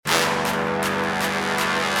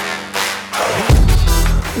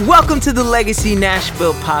Welcome to the Legacy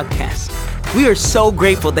Nashville podcast. We are so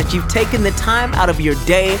grateful that you've taken the time out of your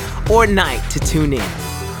day or night to tune in.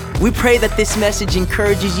 We pray that this message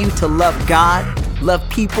encourages you to love God, love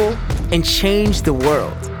people, and change the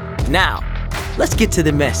world. Now, let's get to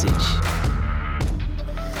the message.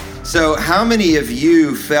 So, how many of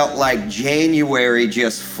you felt like January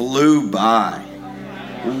just flew by?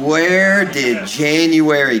 Where did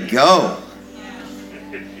January go?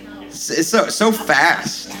 It's so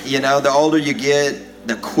fast. You know, the older you get,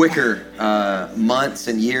 the quicker months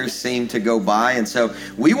and years seem to go by. And so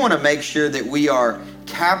we want to make sure that we are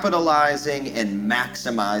capitalizing and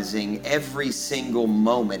maximizing every single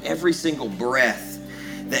moment, every single breath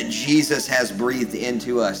that Jesus has breathed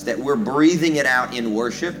into us, that we're breathing it out in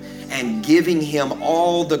worship and giving him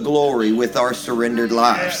all the glory with our surrendered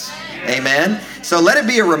lives. Amen. So let it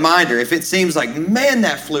be a reminder, if it seems like, man,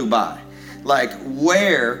 that flew by, like,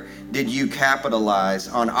 where did you capitalize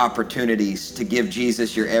on opportunities to give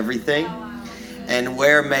Jesus your everything? And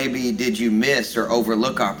where maybe did you miss or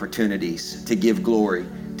overlook opportunities to give glory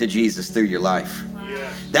to Jesus through your life?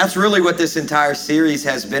 That's really what this entire series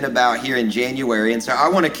has been about here in January. And so I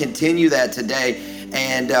want to continue that today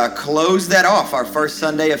and close that off, our first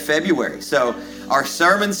Sunday of February. So our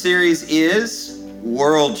sermon series is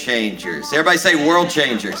World Changers. Everybody say World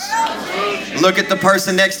Changers. Look at the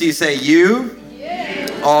person next to you, say you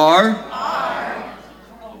are,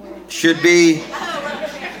 should be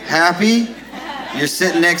happy you're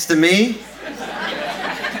sitting next to me,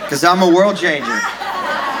 because I'm a world changer.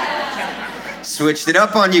 Switched it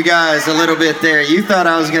up on you guys a little bit there. You thought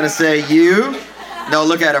I was going to say you. No,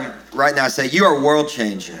 look at him right now. Say, you are a world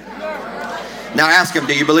changer. Now ask him,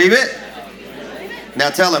 do you believe it?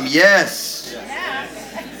 Now tell him, yes.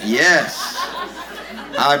 Yes.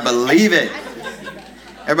 I believe it.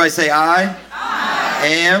 Everybody say, I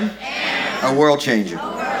am a world changer.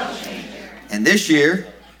 And this year,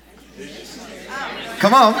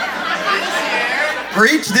 come on,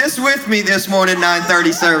 preach this with me this morning,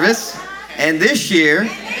 9:30 service. And this year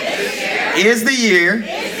is the year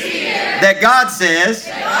that God says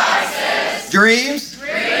dreams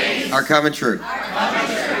are coming true.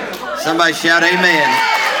 Somebody shout amen.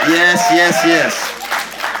 Yes, yes,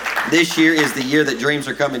 yes. This year is the year that dreams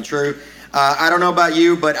are coming true. I don't know about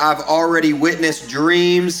you, but I've already witnessed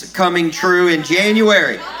dreams coming true in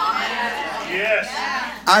January. Yes.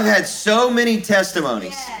 I've had so many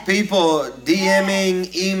testimonies. People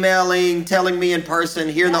DMing, emailing, telling me in person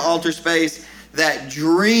here in the altar space that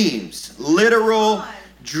dreams, literal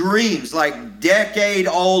dreams, like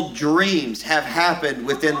decade-old dreams have happened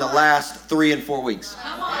within the last 3 and 4 weeks.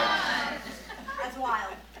 Come on. That's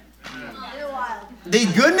wild. You're wild. The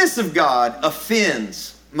goodness of God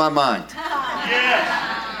offends my mind.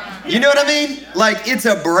 You know what I mean? Like, it's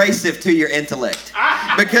abrasive to your intellect.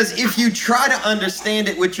 Because if you try to understand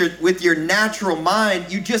it with your natural mind,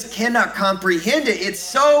 you just cannot comprehend it. It's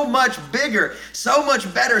so much bigger, so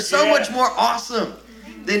much better, so much more awesome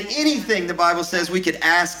than anything the Bible says we could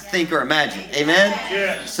ask, think, or imagine.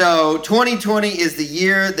 Amen? So 2020 is the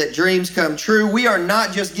year that dreams come true. We are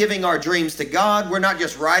not just giving our dreams to God. We're not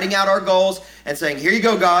just writing out our goals and saying, here you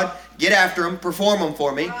go, God. Get after them, perform them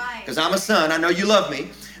for me, because I'm a son. I know you love me.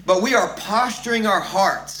 But we are posturing our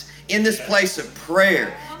hearts in this place of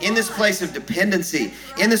prayer, in this place of dependency,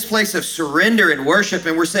 in this place of surrender and worship.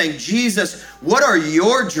 And we're saying, Jesus, what are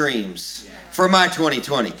your dreams for my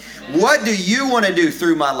 2020? What do you want to do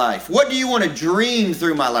through my life? What do you want to dream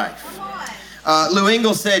through my life? Lou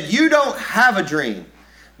Engle said, you don't have a dream,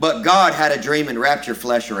 but God had a dream and wrapped your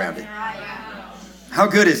flesh around it. How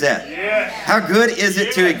good is that? How good is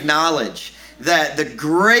it to acknowledge that the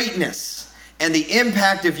greatness and the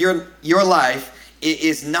impact of your life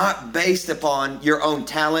is not based upon your own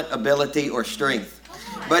talent, ability, or strength,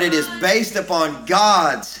 but it is based upon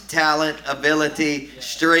God's talent, ability,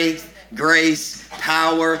 strength, grace,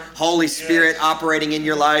 power, Holy Spirit operating in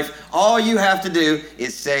your life. All you have to do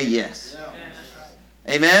is say yes.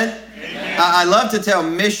 Amen? I love to tell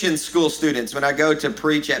mission school students when I go to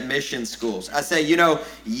preach at mission schools. I say,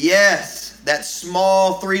 yes, that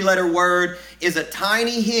small 3-letter word is a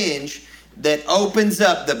tiny hinge that opens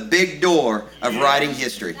up the big door of writing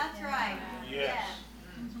history. That's right. Yes.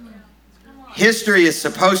 History is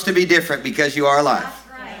supposed to be different because you are alive.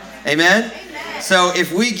 That's right. Amen? So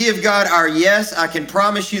if we give God our yes, I can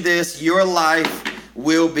promise you this, your life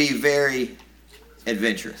will be very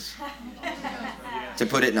adventurous, to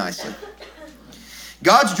put it nicely.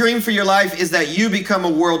 God's dream for your life is that you become a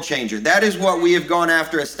world changer. That is what we have gone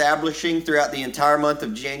after establishing throughout the entire month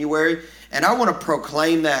of January. And I want to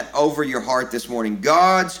proclaim that over your heart this morning.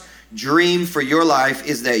 God's dream for your life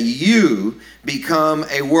is that you become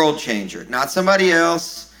a world changer. Not somebody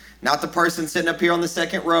else, not the person sitting up here on the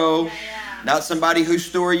second row, not somebody whose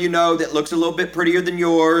story you know that looks a little bit prettier than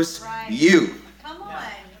yours. Right. You. Come on.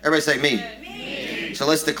 Everybody say me. Me. So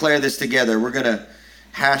let's declare this together. We're going to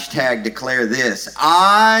hashtag declare this.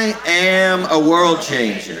 I am a world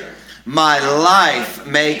changer. My life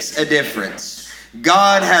makes a difference.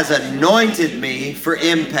 God has anointed me for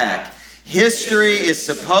impact. History is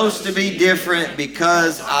supposed to be different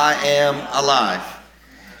because I am alive.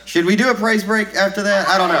 Should we do a praise break after that?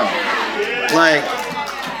 I don't know.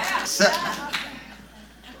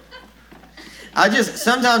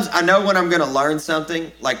 Sometimes I know when I'm going to learn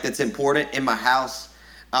something like that's important in my house.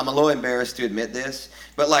 I'm a little embarrassed to admit this,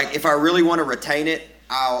 but like if I really want to retain it,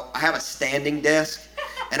 I have a standing desk,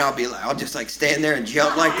 and I'll just like stand there and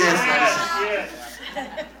jump like this.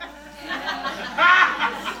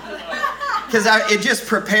 Because it just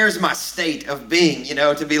prepares my state of being,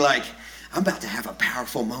 to be like, I'm about to have a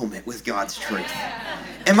powerful moment with God's truth.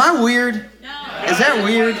 Am I weird? Is that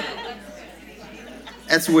weird?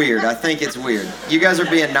 That's weird. I think it's weird. You guys are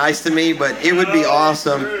being nice to me, but it would be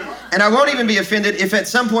awesome. And I won't even be offended if at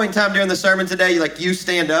some point in time during the sermon today, you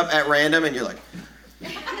stand up at random and you're like,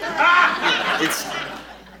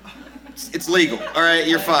 it's legal. All right,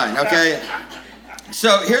 you're fine, okay?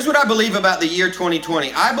 So here's what I believe about the year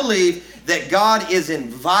 2020. I believe that God is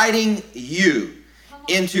inviting you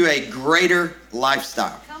into a greater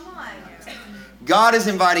lifestyle. God is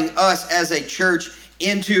inviting us as a church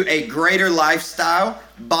into a greater lifestyle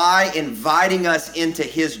by inviting us into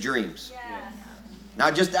His dreams.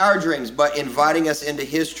 Not just our dreams, but inviting us into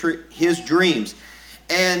His dreams.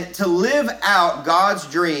 And to live out God's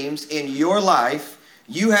dreams in your life,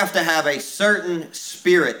 you have to have a certain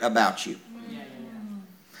spirit about you.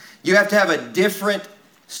 You have to have a different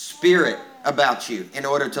spirit about you in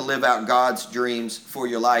order to live out God's dreams for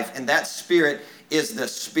your life. And that spirit is the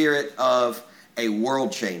spirit of a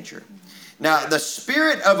world changer. Now, the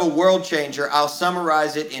spirit of a world changer, I'll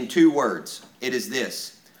summarize it in 2 words. It is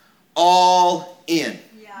this: all in.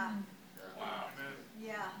 Yeah. Wow.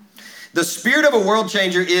 Yeah. The spirit of a world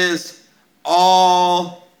changer is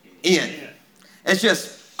all in. It's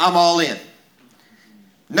just, I'm all in.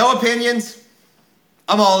 No opinions.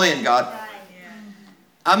 I'm all in, God.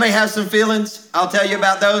 I may have some feelings. I'll tell you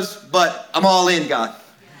about those, but I'm all in, God.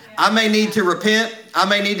 I may need to repent. I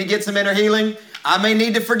may need to get some inner healing. I may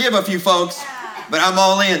need to forgive a few folks, but I'm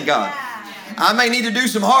all in, God. I may need to do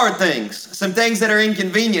some hard things, some things that are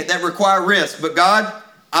inconvenient, that require risk, but God,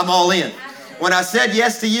 I'm all in. When I said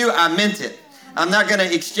yes to you, I meant it. I'm not going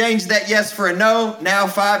to exchange that yes for a no. Now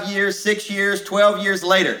 5 years, 6 years, 12 years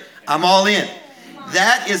later, I'm all in.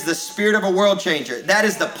 That is the spirit of a world changer. That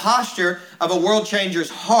is the posture of a world changer's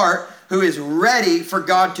heart who is ready for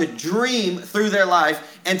God to dream through their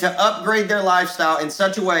life and to upgrade their lifestyle in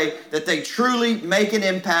such a way that they truly make an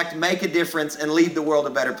impact, make a difference, and leave the world a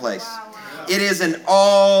better place. It is an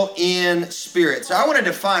all-in spirit. So I want to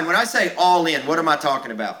define, when I say all in, what am I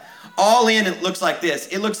talking about? All in, it looks like this.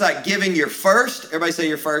 It looks like giving your first. Everybody say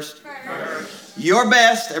your first. Your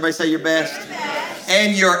best. Everybody say your best.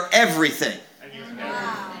 And your everything.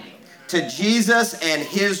 To Jesus and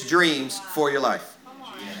His dreams for your life.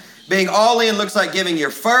 Being all in looks like giving your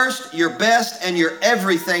first, your best, and your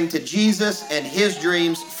everything to Jesus and His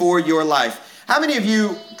dreams for your life. How many of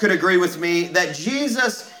you could agree with me that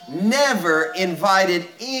Jesus never invited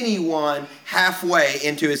anyone halfway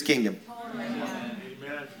into His kingdom?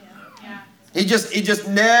 He just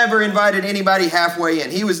never invited anybody halfway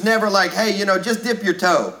in. He was never like, hey, just dip your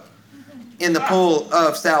toe in the pool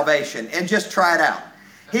of salvation and just try it out.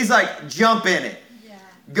 He's like, jump in it.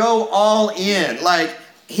 Go all in. Like,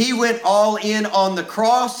 He went all in on the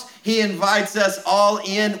cross. He invites us all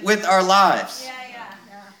in with our lives.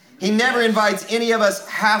 He never invites any of us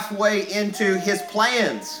halfway into His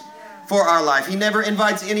plans for our life. He never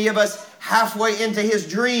invites any of us halfway into His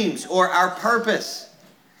dreams or our purpose.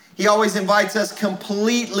 He always invites us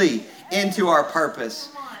completely into our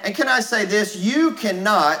purpose. And can I say this? You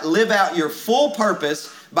cannot live out your full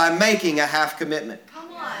purpose by making a half commitment.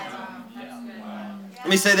 Let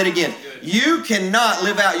me say that again. You cannot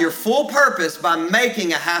live out your full purpose by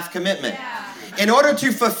making a half commitment. In order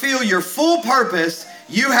to fulfill your full purpose,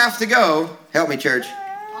 you have to go, help me, church.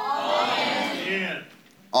 All in.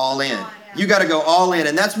 All in. You got to go all in.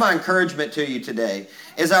 And that's my encouragement to you today,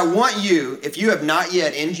 is I want you, if you have not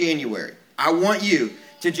yet in January, I want you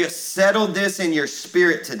to just settle this in your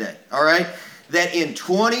spirit today, all right? That in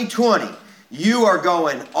 2020, you are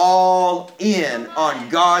going all in on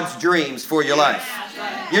God's dreams for your life.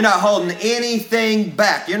 You're not holding anything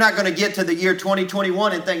back. You're not going to get to the year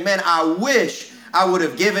 2021 and think, man, I wish I would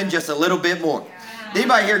have given just a little bit more. Did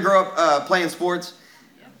anybody here grow up playing sports?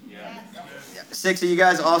 6 of you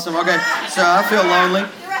guys? Awesome. Okay. So I feel lonely.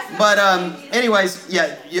 But anyways,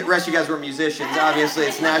 yeah, the rest of you guys were musicians. Obviously,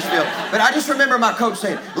 it's Nashville. But I just remember my coach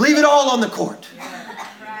saying, leave it all on the court.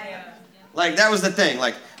 Like, that was the thing.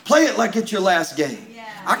 Like, play it like it's your last game.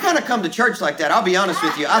 I kind of come to church like that. I'll be honest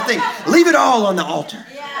with you. I think, leave it all on the altar.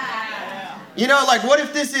 You know, like, what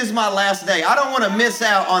if this is my last day? I don't want to miss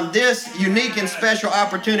out on this unique and special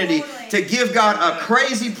opportunity to give God a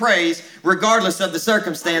crazy praise regardless of the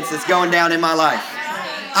circumstance that's going down in my life.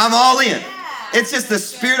 I'm all in. It's just the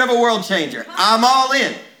spirit of a world changer. I'm all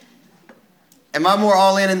in. Am I more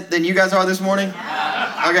all in than you guys are this morning?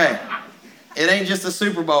 Okay. It ain't just the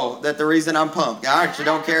Super Bowl that's the reason I'm pumped. I actually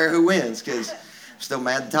don't care who wins because I'm still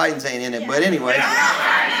mad the Titans ain't in it. But anyway,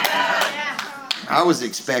 I was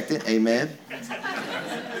expecting. Amen.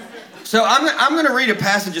 So I'm going to read a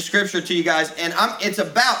passage of scripture to you guys, and it's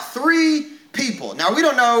about 3 people. Now, we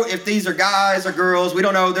don't know if these are guys or girls. We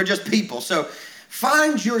don't know. They're just people. So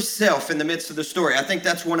find yourself in the midst of the story. I think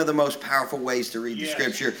that's one of the most powerful ways to read the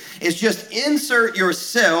scripture, is just insert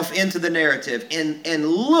yourself into the narrative and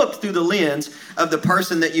look through the lens of the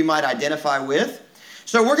person that you might identify with.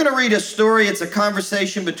 So we're going to read a story. It's a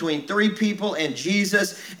conversation between 3 people and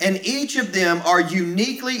Jesus, and each of them are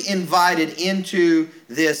uniquely invited into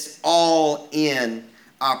this all-in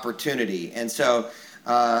opportunity. And so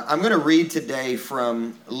I'm going to read today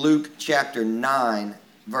from Luke chapter 9,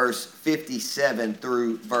 verse 57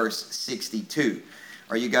 through verse 62.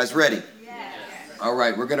 Are you guys ready? Yes. All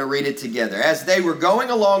right, we're going to read it together. As they were going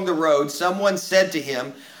along the road, someone said to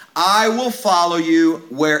him, I will follow you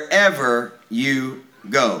wherever you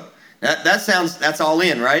go. That's all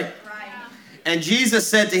in, right? Right. And Jesus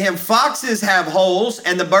said to him, foxes have holes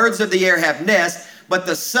and the birds of the air have nests, but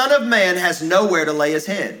the Son of Man has nowhere to lay his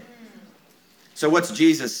head. So what's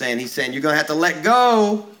Jesus saying? He's saying you're going to have to let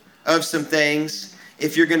go of some things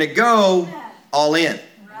if you're going to go all in.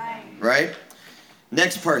 Right?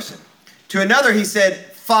 Next person. To another he said,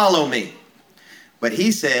 follow me. But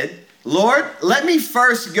he said, Lord, let me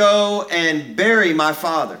first go and bury my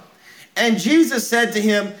father. And Jesus said to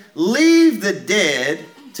him, leave the dead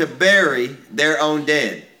to bury their own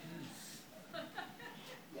dead.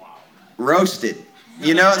 Roasted.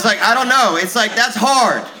 You know, it's like, I don't know. It's like, that's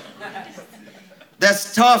hard.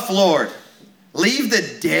 That's tough, Lord. Leave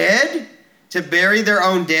the dead to bury their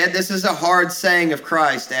own dead. This is a hard saying of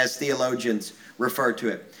Christ, as theologians refer to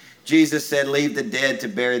it. Jesus said, leave the dead to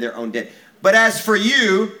bury their own dead. But as for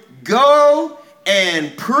you, go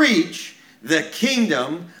and preach the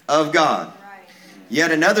kingdom of God. Right.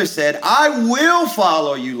 Yet another said, I will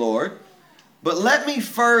follow you, Lord, but let me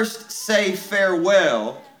first say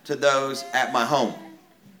farewell to those at my home.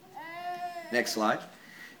 Next slide.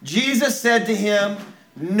 Jesus said to him,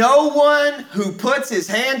 no one who puts his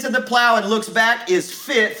hand to the plow and looks back is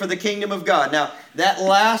fit for the kingdom of God. Now, that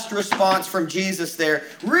last response from Jesus there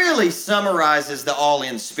really summarizes the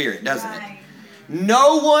all-in spirit, doesn't it?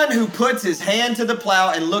 No one who puts his hand to the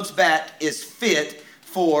plow and looks back is fit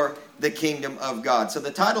for the kingdom of God. So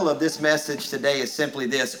the title of this message today is simply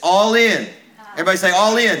this, all in. Everybody say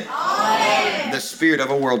all in. All in. The spirit of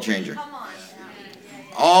a world changer.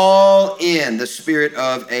 All in, the spirit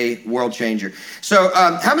of a world changer. So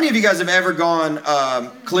how many of you guys have ever gone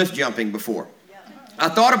cliff jumping before? I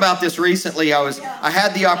thought about this recently. I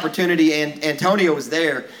had the opportunity, and Antonio was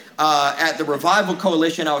there at the Revival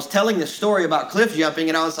Coalition. I was telling this story about cliff jumping,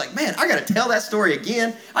 and I was like, man, I got to tell that story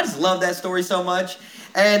again. I just love that story so much.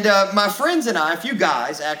 And my friends and I, a few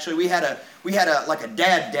guys, actually, we had a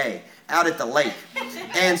dad day out at the lake.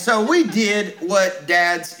 And so we did what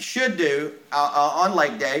dads should do on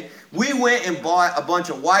lake day. We went and bought a bunch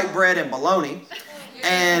of white bread and bologna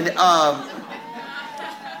and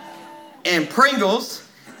Pringles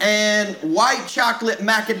and white chocolate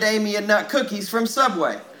macadamia nut cookies from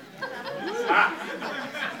Subway.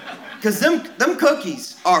 Because them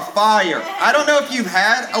cookies are fire. I don't know if you've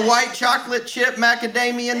had a white chocolate chip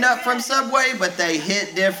macadamia nut from Subway, but they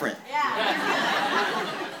hit different.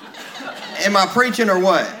 Am I preaching or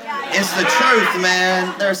what? It's the truth,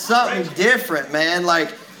 man. There's something different, man. Like,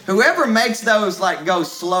 whoever makes those, like, go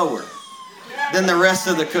slower than the rest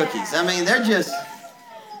of the cookies. I mean, there's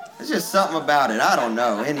just something about it. I don't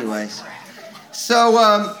know. Anyways.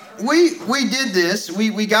 So, we did this.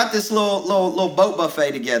 We got this little boat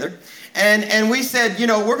buffet together. And we said, you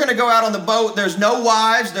know, we're going to go out on the boat. There's no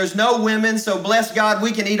wives. There's no women. So bless God,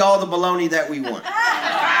 we can eat all the bologna that we want.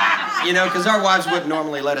 because our wives wouldn't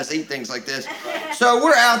normally let us eat things like this. So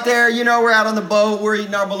we're out there, we're out on the boat, we're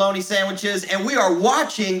eating our bologna sandwiches, and we are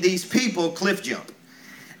watching these people cliff jump.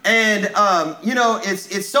 And,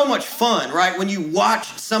 it's so much fun, right, when you watch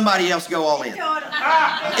somebody else go all in. Isn't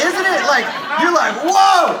it? Like, you're like,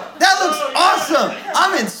 whoa, that looks awesome.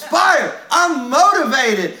 I'm inspired. I'm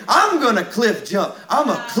motivated. I'm going to cliff jump. I'm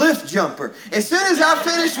a cliff jumper. As soon as I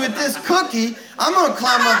finish with this cookie, I'm going to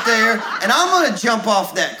climb up there, and I'm going to jump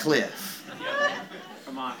off that cliff.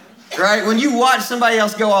 Come on. Right? When you watch somebody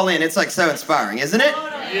else go all in, it's like so inspiring, isn't it?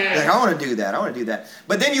 Yeah. Like, I want to do that. I want to do that.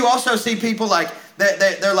 But then you also see people like,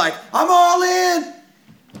 they're like, I'm all in.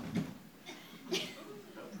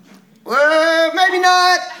 Well, maybe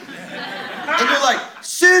not. And you're like,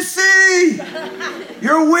 sissy,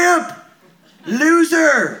 you're a wimp,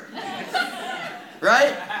 loser.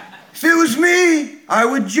 Right? If it was me, I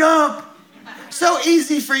would jump. So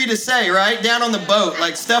easy for you to say, right? Down on the boat,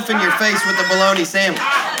 like stuffing your face with a bologna sandwich,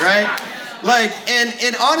 right? Like,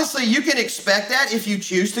 and honestly, you can expect that if you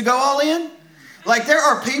choose to go all in. Like, there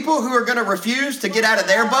are people who are going to refuse to get out of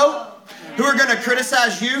their boat, who are going to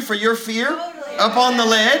criticize you for your fear up on the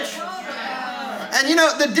ledge. And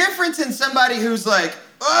the difference in somebody who's like,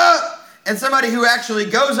 and somebody who actually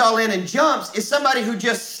goes all in and jumps is somebody who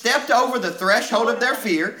just stepped over the threshold of their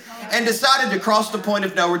fear and decided to cross the point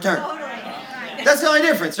of no return. That's the only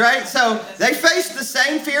difference, right? So they faced the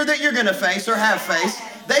same fear that you're going to face or have faced.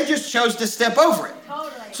 They just chose to step over it.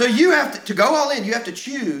 So you have to go all in. You have to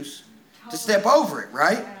choose to step over it,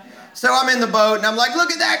 right? So I'm in the boat and I'm like,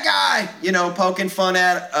 look at that guy, poking fun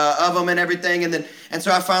of him and everything. And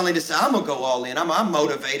so I finally decide I'm going to go all in. I'm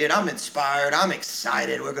motivated. I'm inspired. I'm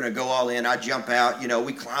excited. We're going to go all in. I jump out,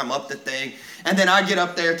 we climb up the thing. And then I get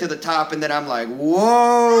up there to the top and then I'm like,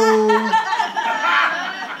 whoa.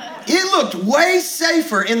 It looked way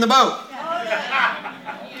safer in the boat.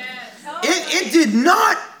 It did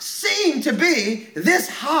not seem to be this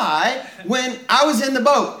high when I was in the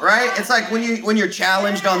boat, right? It's like when you're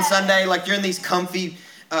challenged on Sunday, like you're in these comfy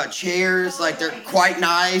chairs, like they're quite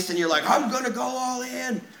nice, and you're like, I'm going to go all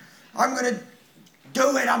in. I'm going to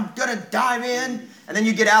do it. I'm going to dive in. And then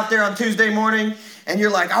you get out there on Tuesday morning, and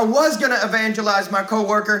you're like, I was going to evangelize my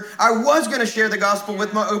coworker. I was going to share the gospel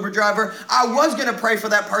with my Uber driver. I was going to pray for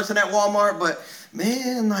that person at Walmart, but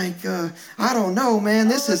man, I don't know, man.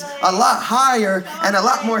 This is a lot higher and a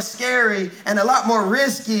lot more scary and a lot more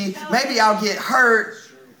risky. Maybe I'll get hurt.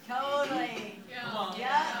 Totally.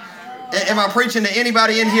 Am I preaching to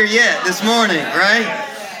anybody in here yet this morning, right?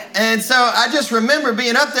 And so I just remember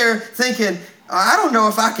being up there thinking, I don't know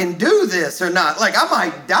if I can do this or not. Like, I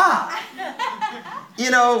might die.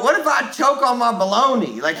 What if I choke on my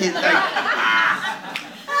bologna?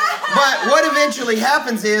 But what eventually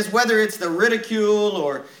happens is, whether it's the ridicule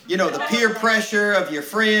or, the peer pressure of your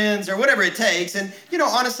friends or whatever it takes, and,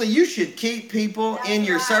 honestly, you should keep people in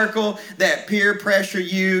your circle that peer pressure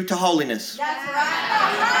you to holiness. That's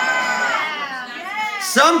right.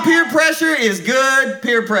 Some peer pressure is good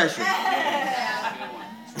peer pressure.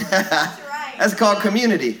 That's called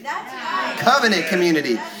community. That's right. Covenant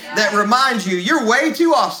community that reminds you you're way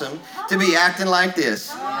too awesome to be acting like this.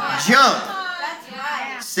 Jump.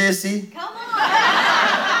 Sissy. Come on.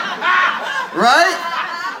 Right?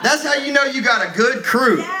 That's how you know you got a good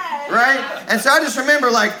crew. Right? And so I just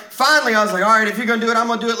remember, finally I was like, all right, if you're going to do it, I'm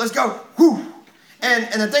going to do it. Let's go. Whew.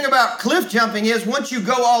 And the thing about cliff jumping is, once you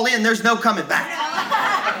go all in, there's no coming back.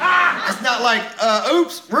 It's not like,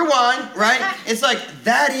 oops, rewind, right? It's like,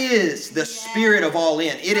 that is the spirit of all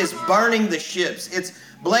in. It is burning the ships. It's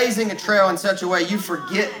blazing a trail in such a way you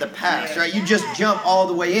forget the past, right? You just jump all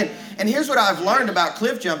the way in. And here's what I've learned about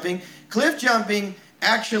cliff jumping. Cliff jumping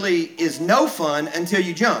actually is no fun until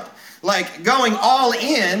you jump. Like, going all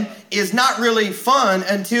in is not really fun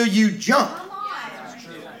until you jump.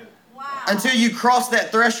 Until you cross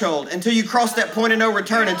that threshold, until you cross that point of no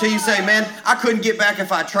return, until you say, man, I couldn't get back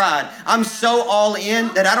if I tried. I'm so all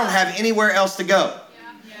in that I don't have anywhere else to go.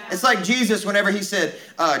 It's like Jesus whenever he said,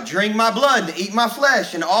 drink my blood and eat my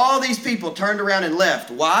flesh. And all these people turned around and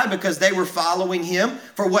left. Why? Because they were following him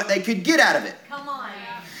for what they could get out of it. Come on.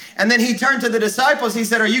 And then he turned to the disciples. He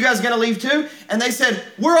said, are you guys going to leave too? And they said,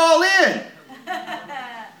 we're all in.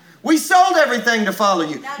 We sold everything to follow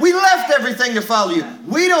you. We left everything to follow you.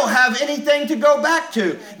 We don't have anything to go back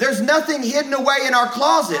to. There's nothing hidden away in our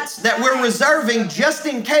closets that we're reserving just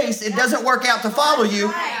in case it doesn't work out to follow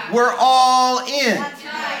you. We're all in.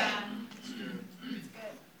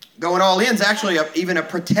 Going all in is actually even a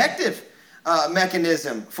protective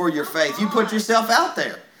mechanism for your faith. You put yourself out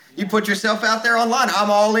there. You put yourself out there online.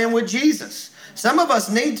 I'm all in with Jesus. Some of us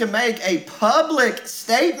need to make a public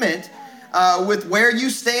statement with where you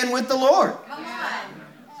stand with the Lord.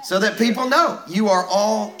 So that people know you are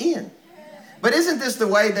all in. But isn't this the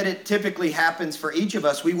way that it typically happens for each of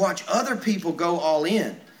us? We watch other people go all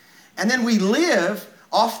in. And then we live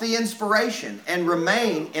off the inspiration and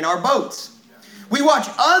remain in our boats. We watch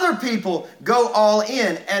other people go all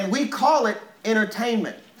in and we call it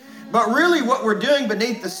entertainment. But really what we're doing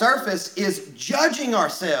beneath the surface is judging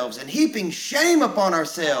ourselves and heaping shame upon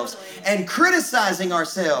ourselves and criticizing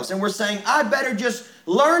ourselves. And we're saying, I better just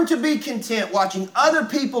learn to be content watching other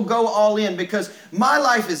people go all in because my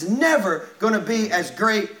life is never going to be as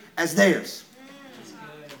great as theirs.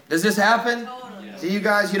 Does this happen? To you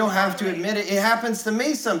guys, you don't have to admit it. It happens to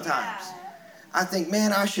me sometimes. I think,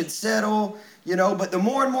 man, I should settle. But the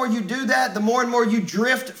more and more you do that, the more and more you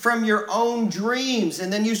drift from your own dreams.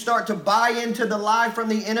 And then you start to buy into the lie from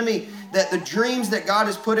the enemy that the dreams that God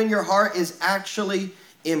has put in your heart is actually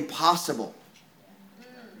impossible.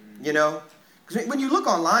 Because when you look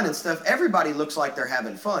online and stuff, everybody looks like they're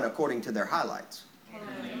having fun according to their highlights.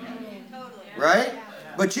 Right?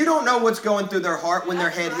 But you don't know what's going through their heart when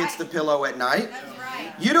their head hits the pillow at night.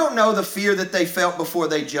 You don't know the fear that they felt before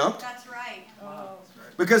they jumped.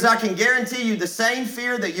 Because I can guarantee you the same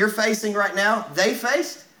fear that you're facing right now, they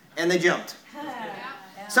faced and they jumped.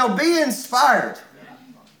 So be inspired.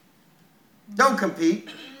 Don't compete.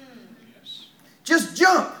 Just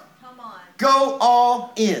jump. Go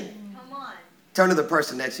all in. Turn to the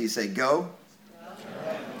person next to you and say, go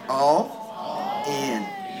all in.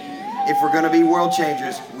 If we're going to be world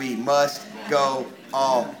changers, we must go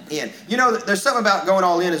all in. There's something about going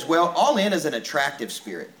all in as well. All in is an attractive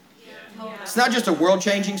spirit. It's not just a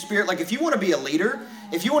world-changing spirit. Like if you want to be a leader,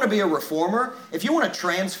 if you want to be a reformer, if you want to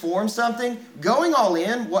transform something, going all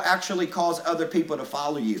in will actually cause other people to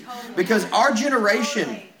follow you. Because our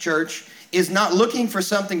generation, church, is not looking for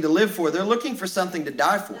something to live for. They're looking for something to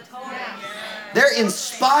die for. They're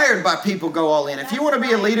inspired by people go all in. If you want to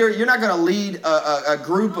be a leader, you're not going to lead a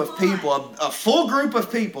group of people, a full group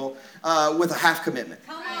of people with a half commitment.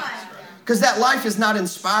 Because that life is not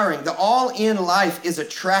inspiring. The all-in life is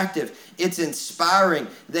attractive. It's inspiring.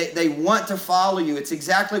 They want to follow you. It's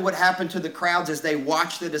exactly what happened to the crowds as they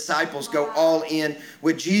watched the disciples go all in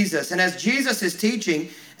with Jesus. And as Jesus is teaching,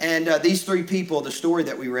 and these three people, the story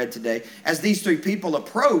that we read today, as these three people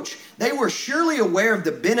approach, they were surely aware of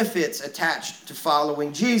the benefits attached to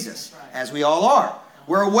following Jesus, as we all are.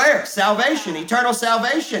 We're aware. Salvation, eternal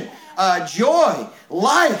salvation, joy,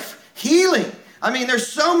 life, healing. I mean, there's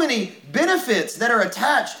so many benefits that are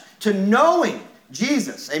attached to knowing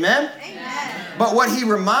Jesus. Amen? Amen. But what he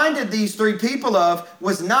reminded these three people of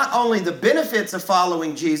was not only the benefits of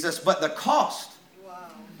following Jesus, but the cost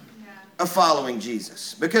of following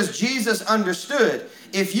Jesus. Because Jesus understood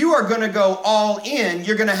if you are going to go all in,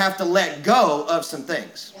 you're going to have to let go of some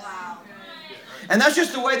things. Wow. And that's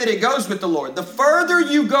just the way that it goes with the Lord. The further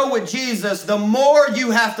you go with Jesus, the more you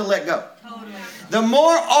have to let go. The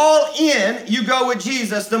more all in you go with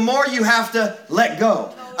Jesus, the more you have to let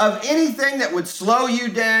go of anything that would slow you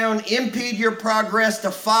down, impede your progress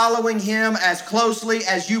to following him as closely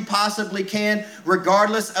as you possibly can,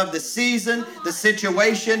 regardless of the season, the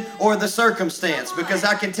situation, or the circumstance. Because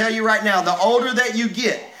I can tell you right now, the older that you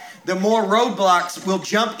get, the more roadblocks will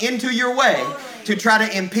jump into your way to try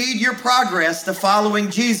to impede your progress to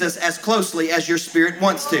following Jesus as closely as your spirit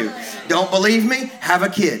wants to. Don't believe me? Have a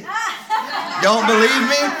kid. Don't believe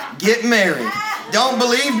me? Get married. Don't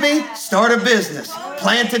believe me? Start a business.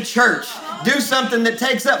 Plant a church. Do something that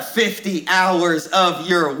takes up 50 hours of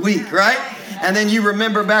your week, right? And then you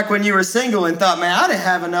remember back when you were single and thought, man, I didn't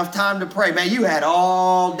have enough time to pray. Man, you had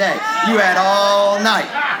all day. You had all night.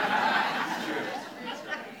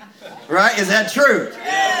 Right? Is that true?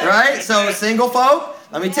 Right? So single folk,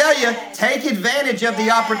 let me tell you, take advantage of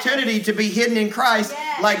the opportunity to be hidden in Christ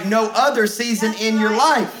like no other season in your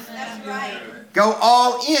life. Go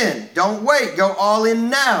all in. Don't wait. Go all in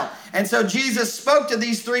now. And so Jesus spoke to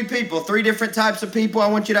these three people, three different types of people. I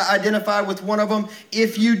want you to identify with one of them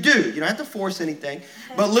if you do. You don't have to force anything.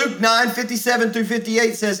 But Luke 9:57 through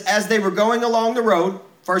 58 says, as they were going along the road,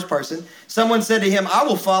 first person, someone said to him, I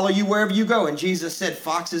will follow you wherever you go. And Jesus said,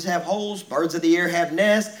 foxes have holes, birds of the air have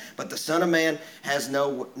nests, but the Son of Man has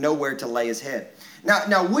nowhere to lay his head.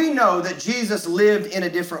 Now we know that Jesus lived in a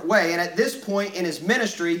different way. And at this point in his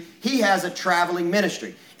ministry, he has a traveling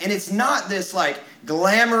ministry. And it's not this like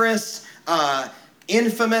glamorous,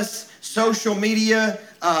 infamous social media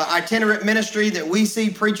itinerant ministry that we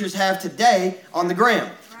see preachers have today on the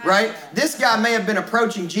gram. right? This guy may have been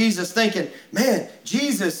approaching Jesus thinking, man,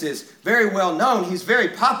 Jesus is very well known. He's very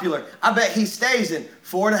popular. I bet he stays in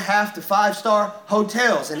 4.5 to 5-star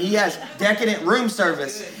hotels, and he has decadent room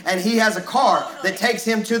service, and he has a car that takes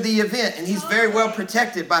him to the event, and he's very well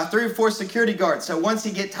protected by 3 or 4 security guards. So once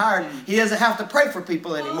he gets tired, he doesn't have to pray for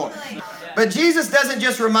people anymore. But Jesus doesn't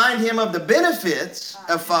just remind him of the benefits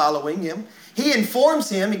of following him. He informs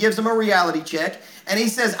him, he gives him a reality check, and he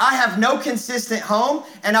says, I have no consistent home,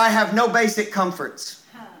 and I have no basic comforts.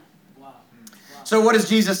 So what does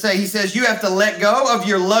Jesus say? He says, you have to let go of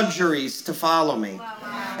your luxuries to follow me.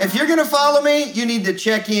 If you're going to follow me, you need to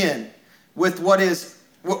check in with what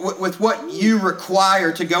you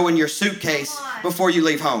require to go in your suitcase before you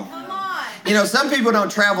leave home. You know, some people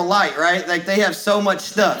don't travel light, right? Like they have so much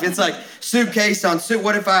stuff. It's like suitcase on suit.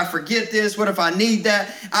 What if I forget this? What if I need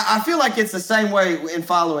that? I feel like it's the same way in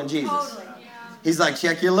following Jesus. He's like,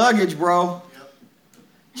 check your luggage, bro.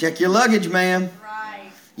 Check your luggage, ma'am.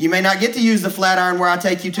 You may not get to use the flat iron where I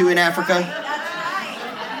take you to in Africa.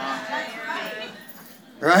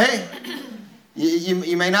 Right?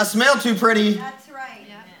 You may not smell too pretty. That's right.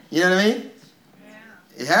 You know what I mean?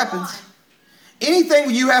 It happens. Anything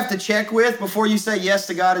you have to check with before you say yes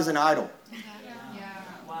to God is an idol.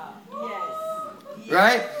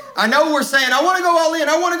 Right? I know we're saying, I want to go all in.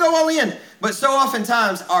 I want to go all in. But so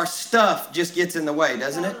oftentimes our stuff just gets in the way,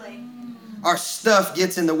 doesn't it? Our stuff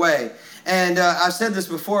gets in the way. And I've said this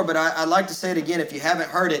before, but I'd like to say it again if you haven't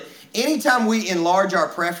heard it. Anytime we enlarge our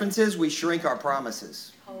preferences, we shrink our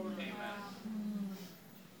promises.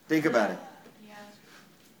 Think about it.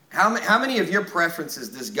 How many of your preferences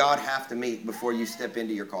does God have to meet before you step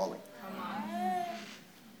into your calling?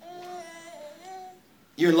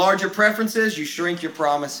 You enlarge your preferences, you shrink your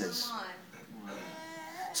promises.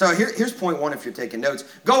 So here's point 1 if you're taking notes.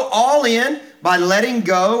 Go all in by letting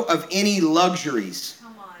go of any luxuries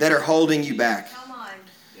that are holding you back.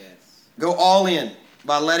 Go all in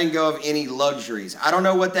by letting go of any luxuries. I don't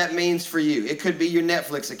know what that means for you. It could be your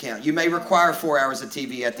Netflix account. You may require 4 hours of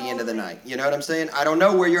TV at the end of the night. You know what I'm saying? I don't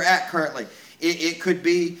know where you're at currently. It could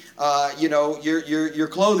be, your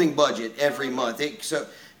clothing budget every month. So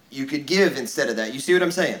you could give instead of that. You see what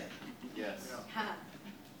I'm saying? Yes.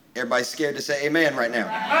 Everybody's scared to say amen right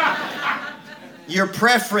now. Your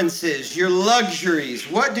preferences, your luxuries.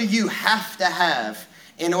 What do you have to have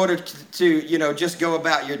in order to just go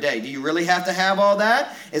about your day? Do you really have to have all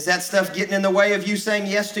that? Is that stuff getting in the way of you saying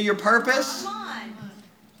yes to your purpose?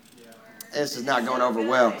 This is not going over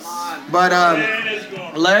well. But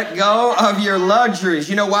let go of your luxuries.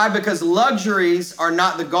 You know why? Because luxuries are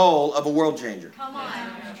not the goal of a world changer.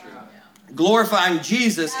 Glorifying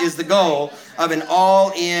Jesus is the goal of an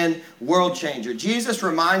all-in world changer. Jesus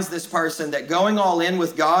reminds this person that going all in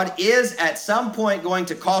with God is at some point going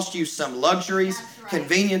to cost you some luxuries,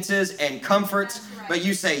 conveniences, and comforts. But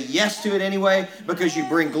you say yes to it anyway because you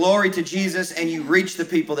bring glory to Jesus and you reach the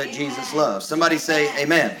people that Jesus loves. Somebody say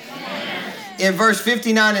amen. In verse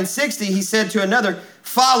 59 and 60, he said to another,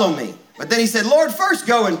 follow me. But then he said, Lord,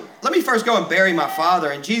 let me first go and bury my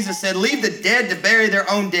father. And Jesus said, leave the dead to bury their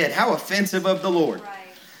own dead. How offensive of the Lord.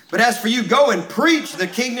 But as for you, go and preach the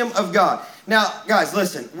kingdom of God. Now, guys,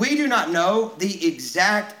 listen, we do not know the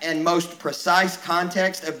exact and most precise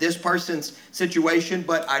context of this person's situation,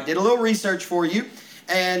 but I did a little research for you,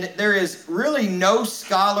 and there is really no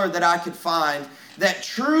scholar that I could find that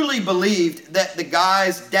truly believed that the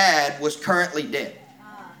guy's dad was currently dead.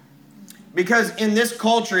 Because in this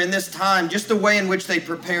culture, in this time, just the way in which they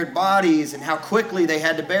prepared bodies and how quickly they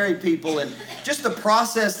had to bury people and just the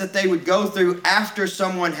process that they would go through after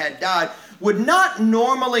someone had died would not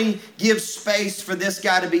normally give space for this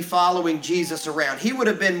guy to be following Jesus around. He would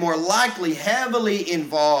have been more likely heavily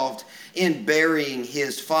involved in burying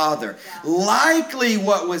his father. Likely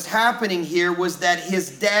what was happening here was that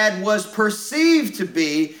his dad was perceived to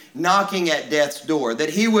be knocking at death's door, that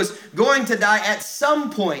he was going to die at some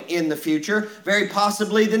point in the future, very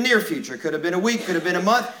possibly the near future. Could have been a week, could have been a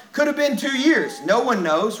month, could have been 2 years. No one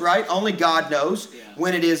knows, right? Only God knows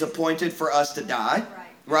when it is appointed for us to die,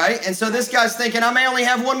 right? And so this guy's thinking, I may only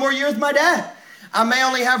have 1 more year with my dad. I may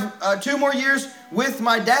only have 2 more years with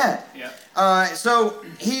my dad. So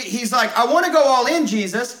he's like, I want to go all in,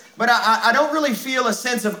 Jesus, but I don't really feel a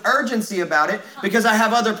sense of urgency about it because I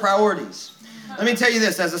have other priorities. Let me tell you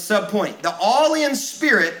this as a sub-point. The all-in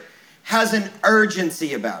spirit has an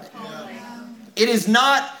urgency about it. It is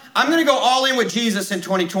not, I'm going to go all in with Jesus in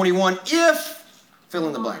 2021 if, fill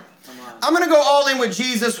in the blank. I'm going to go all in with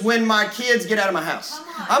Jesus when my kids get out of my house.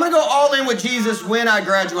 I'm going to go all in with Jesus when I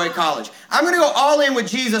graduate college. I'm going to go all in with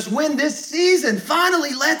Jesus when this season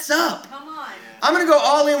finally lets up. I'm going to go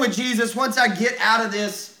all in with Jesus once I get out of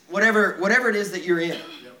this whatever it is that you're in.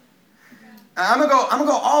 I'm gonna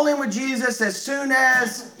go all in with Jesus as soon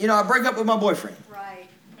as, I break up with my boyfriend. Right.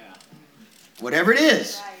 Whatever it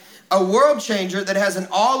is. Right. A world changer that has an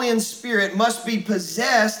all-in spirit must be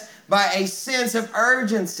possessed by a sense of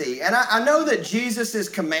urgency. And I know that Jesus'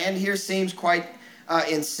 command here seems quite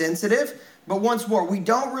insensitive, but once more, we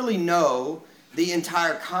don't really know the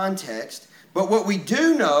entire context. But what we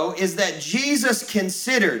do know is that Jesus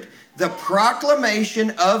considered the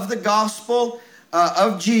proclamation of the gospel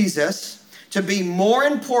of Jesus to be more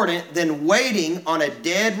important than waiting on a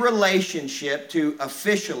dead relationship to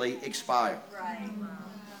officially expire. Right.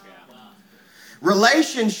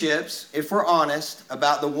 Relationships, if we're honest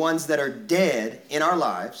about the ones that are dead in our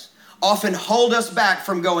lives, often hold us back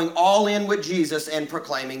from going all in with Jesus and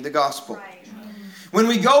proclaiming the gospel. Right. When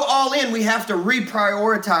we go all in, we have to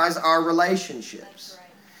reprioritize our relationships. Right.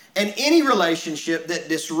 And any relationship that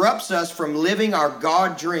disrupts us from living our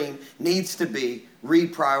God dream needs to be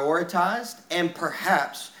reprioritized and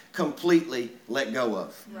perhaps completely let go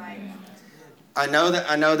of. Right. I know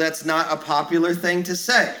that's not a popular thing to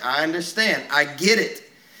say. I understand. I get it.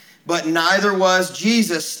 But neither was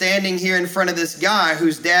Jesus standing here in front of this guy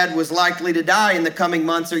whose dad was likely to die in the coming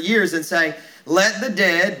months or years and saying, let the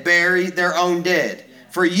dead bury their own dead.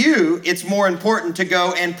 For you, it's more important to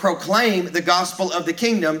go and proclaim the gospel of the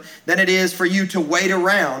kingdom than it is for you to wait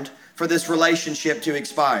around for this relationship to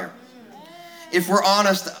expire. If we're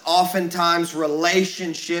honest, oftentimes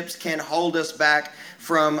relationships can hold us back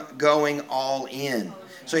from going all in.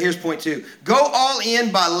 So here's point 2. Go all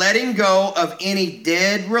in by letting go of any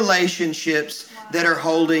dead relationships that are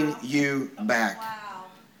holding you back. Wow.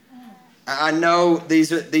 I know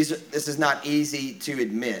this is not easy to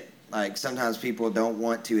admit. Like sometimes people don't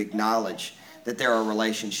want to acknowledge that there are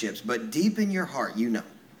relationships, but deep in your heart, you know.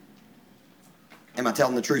 Am I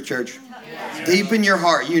telling the truth, church? Yes. Deep in your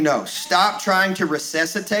heart, you know. Stop trying to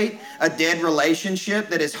resuscitate a dead relationship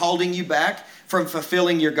that is holding you back from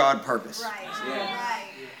fulfilling your God purpose. Right. Right.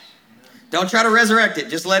 Don't try to resurrect it.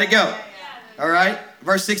 Just let it go. All right?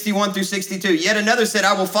 Verse 61 through 62. Yet another said,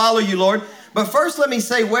 I will follow you, Lord. But first let me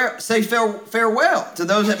say farewell to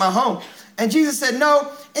those at my home. And Jesus said, no,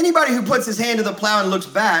 anybody who puts his hand to the plow and looks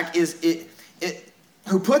back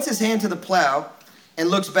who puts his hand to the plow and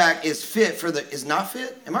looks back is not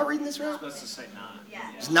fit. Am I reading this right? Supposed to say not. Yeah.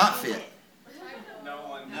 It's not fit. No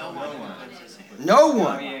one. No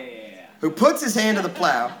one who puts his hand to the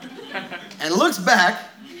plow and looks back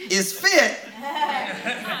is fit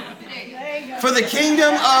for the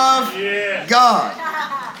kingdom of God.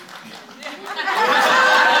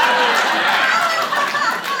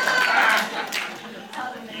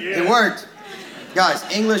 It worked. Guys,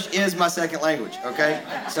 English is my second language, okay?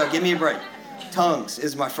 So give me a break. Tongues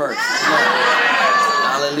is my first.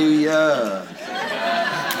 Hallelujah.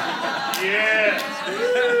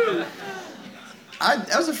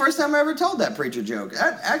 That was the first time I ever told that preacher joke.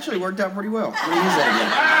 That actually worked out pretty well. Let me use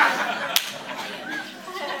that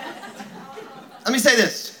again. Let me say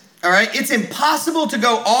this, all right? It's impossible to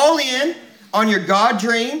go all in on your God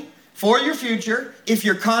dream for your future if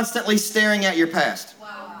you're constantly staring at your past.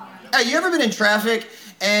 Wow. Hey, you ever been in traffic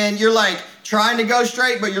and you're like trying to go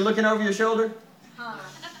straight, but you're looking over your shoulder?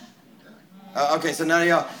 Okay, so none of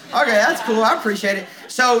y'all. Okay, that's cool. I appreciate it.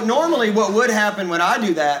 So normally what would happen when I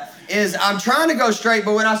do that is I'm trying to go straight,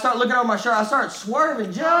 but when I start looking over my shoulder, I start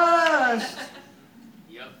swerving just.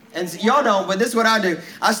 Yep. And y'all don't, but this is what I do.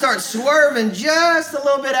 I start swerving just a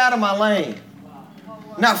little bit out of my lane.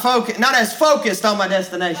 Not as focused on my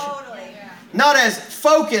destination. Totally. Not as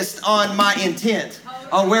focused on my intent,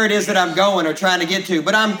 on where it is that I'm going or trying to get to.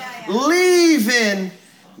 But I'm leaving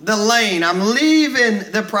the lane. I'm leaving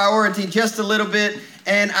the priority just a little bit,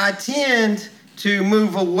 and I tend to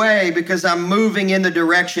move away because I'm moving in the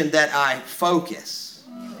direction that I focus.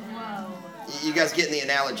 You guys getting the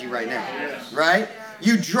analogy right now, right?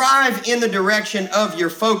 You drive in the direction of your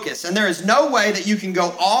focus, and there is no way that you can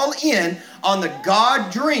go all in on the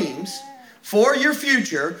God dreams for your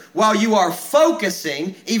future while you are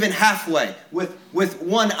focusing even halfway with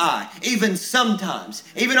one eye, even sometimes,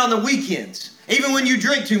 even on the weekends, even when you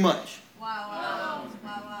drink too much. Wow.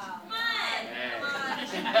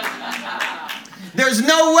 There's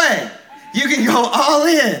no way you can go all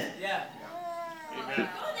in,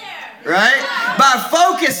 right? By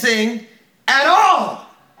focusing at all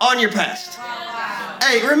on your past.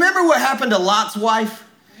 Hey, remember what happened to Lot's wife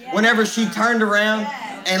whenever she turned around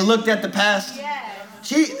and looked at the past?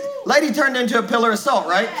 Lady turned into a pillar of salt,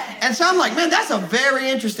 right? And so I'm like, man, that's a very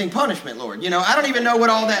interesting punishment, Lord. I don't even know what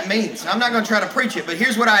all that means. I'm not going to try to preach it, but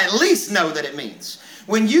here's what I at least know that it means.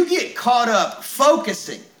 When you get caught up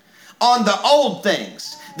focusing on the old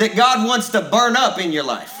things that God wants to burn up in your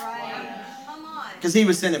life. Right. Come on. Because he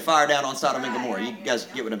was sending fire down on Sodom and Gomorrah. You guys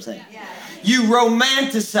get what I'm saying? You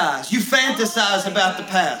romanticize. You fantasize about the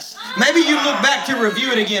past. Maybe you look back to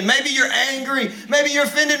review it again. Maybe you're angry. Maybe you're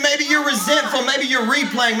offended. Maybe you're resentful. Maybe you're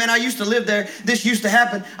replaying. Man, I used to live there. This used to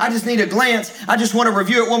happen. I just need a glance. I just want to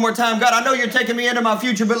review it one more time. God, I know you're taking me into my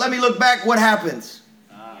future, but let me look back. What happens?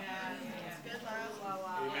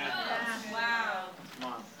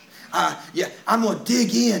 I'm going to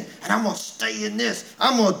dig in, and I'm going to stay in this.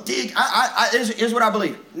 I'm going to dig. Here's what I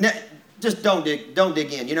believe. Just don't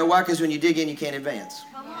dig in. You know why? Because when you dig in, you can't advance.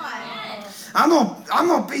 Come on. I'm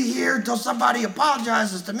gonna be here until somebody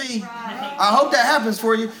apologizes to me. I hope that happens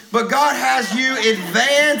for you. But God has you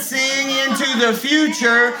advancing into the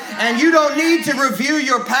future, and you don't need to review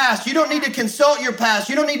your past. You don't need to consult your past.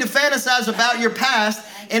 You don't need to fantasize about your past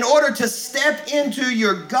in order to step into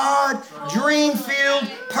your God dream-filled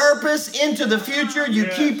purpose into the future. You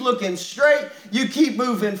keep looking straight. You keep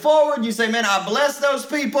moving forward. You say, man, I bless those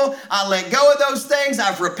people. I let go of those things.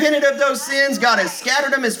 I've repented of those sins. God has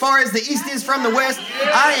scattered them as far as the east is from the west.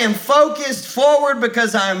 I am focused forward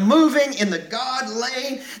because I'm moving in the God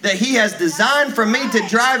lane that he has designed for me to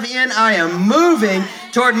drive in. I am moving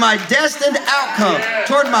toward my destined outcome,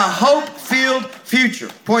 toward my hope-filled future.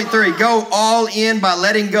 Point 3, go all in by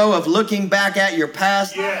letting go of looking back at your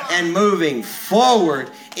past and moving forward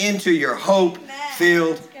into your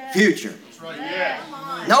hope-filled future.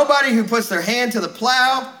 Nobody who puts their hand to the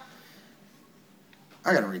plow.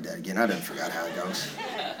 I got to read that again. I didn't forget how it goes.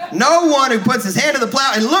 No one who puts his hand to the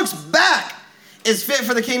plow and looks back is fit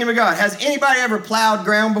for the kingdom of God. Has anybody ever plowed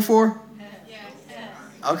ground before?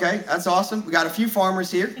 Okay, that's awesome. We got a few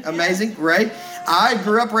farmers here. Amazing, great. I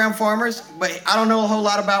grew up around farmers, but I don't know a whole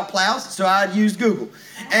lot about plows, so I used Google.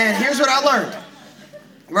 And here's what I learned.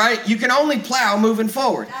 Right? You can only plow moving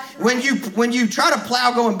forward. When you try to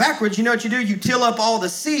plow going backwards, you know what you do? You till up all the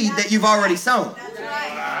seed that you've already sown.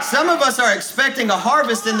 Some of us are expecting a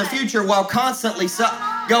harvest in the future while constantly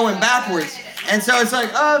going backwards. And so it's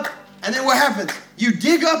like, and then what happens? You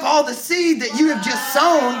dig up all the seed that you have just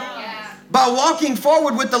sown by walking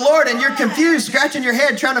forward with the Lord, and you're confused, scratching your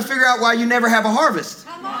head, trying to figure out why you never have a harvest.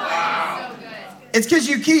 It's because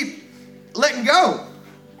you keep letting go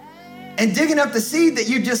and digging up the seed that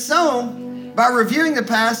you just sown by reviewing the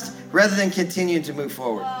past rather than continuing to move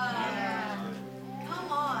forward. Come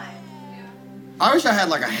on. I wish I had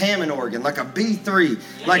like a Hammond organ, like a B3.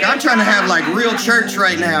 Like I'm trying to have like real church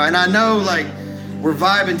right now. And I know like we're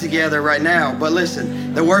vibing together right now. But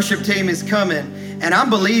listen, the worship team is coming. And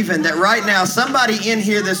I'm believing that right now somebody in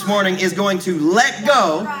here this morning is going to let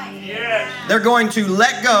go. They're going to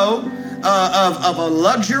let go of a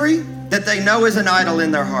luxury that they know is an idol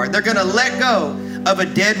in their heart. They're going to let go of a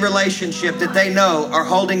dead relationship that they know are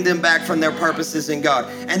holding them back from their purposes in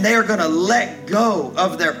God. And they are going to let go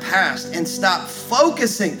of their past and stop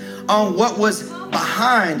focusing on what was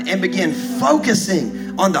behind and begin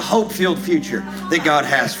focusing on the hope-filled future that God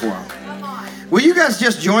has for them. Will you guys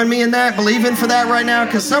just join me in that, believing for that right now?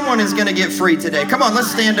 Because someone is going to get free today. Come on,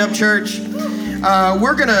 let's stand up, church.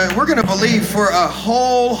 We're gonna believe for a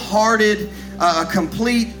wholehearted,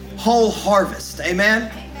 complete whole harvest.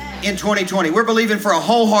 Amen? In 2020. We're believing for a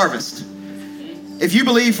whole harvest. If you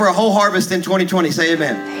believe for a whole harvest in 2020, say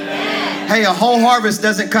amen. Amen. Hey, a whole harvest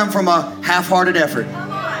doesn't come from a half-hearted effort.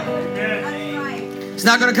 Come on. That's right. It's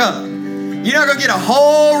not going to come. You're not going to get a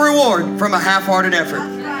whole reward from a half-hearted effort.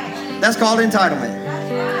 That's right. That's called entitlement.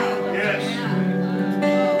 That's right. Yes.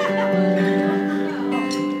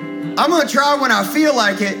 I'm going to try when I feel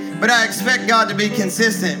like it, but I expect God to be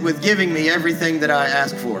consistent with giving me everything that I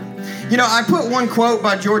ask for. You know, I put one quote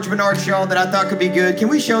by George Bernard Shaw that I thought could be good. Can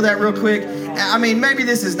we show that real quick? I mean, maybe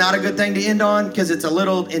this is not a good thing to end on because it's a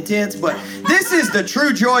little intense, but this is the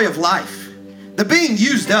true joy of life. The being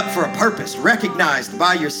used up for a purpose, recognized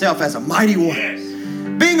by yourself as a mighty one. Yes.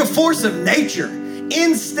 Being a force of nature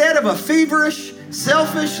instead of a feverish,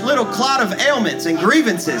 selfish little clot of ailments and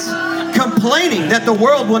grievances, complaining that the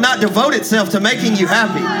world will not devote itself to making you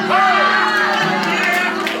happy.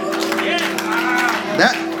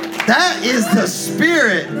 That is the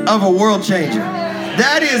spirit of a world changer.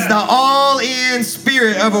 That is the all-in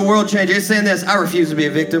spirit of a world changer. It's saying this: I refuse to be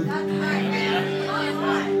a victim.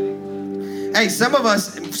 Hey, some of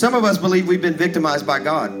us believe we've been victimized by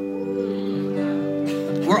God.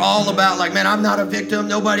 We're all about like, man, I'm not a victim.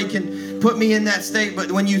 Nobody can put me in that state.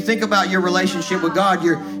 But when you think about your relationship with God,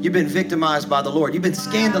 you've been victimized by the Lord. You've been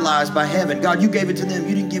scandalized by heaven. God, you gave it to them.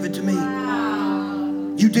 You didn't give it to me.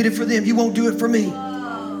 You did it for them. You won't do it for me.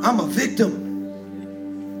 I'm a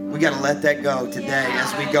victim. We got to let that go today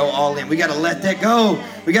as we go all in. We got to let that go.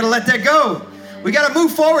 We got to let that go. We got to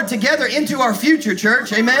move forward together into our future,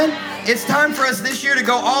 church. Amen? It's time for us this year to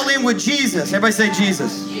go all in with Jesus. Everybody say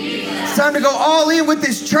Jesus. It's time to go all in with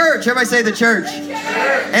this church. Everybody say the church.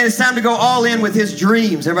 And it's time to go all in with his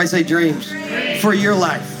dreams. Everybody say dreams. For your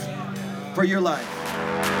life. For your life.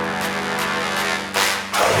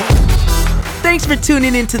 Thanks for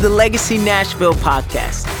tuning into the Legacy Nashville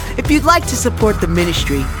podcast. If you'd like to support the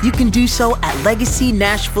ministry, you can do so at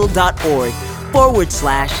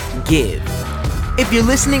legacynashville.org/give. If you're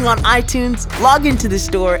listening on iTunes, log into the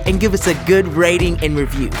store and give us a good rating and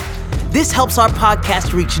review. This helps our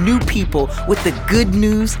podcast reach new people with the good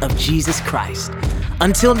news of Jesus Christ.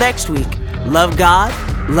 Until next week, love God,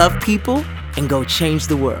 love people, and go change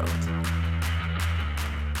the world.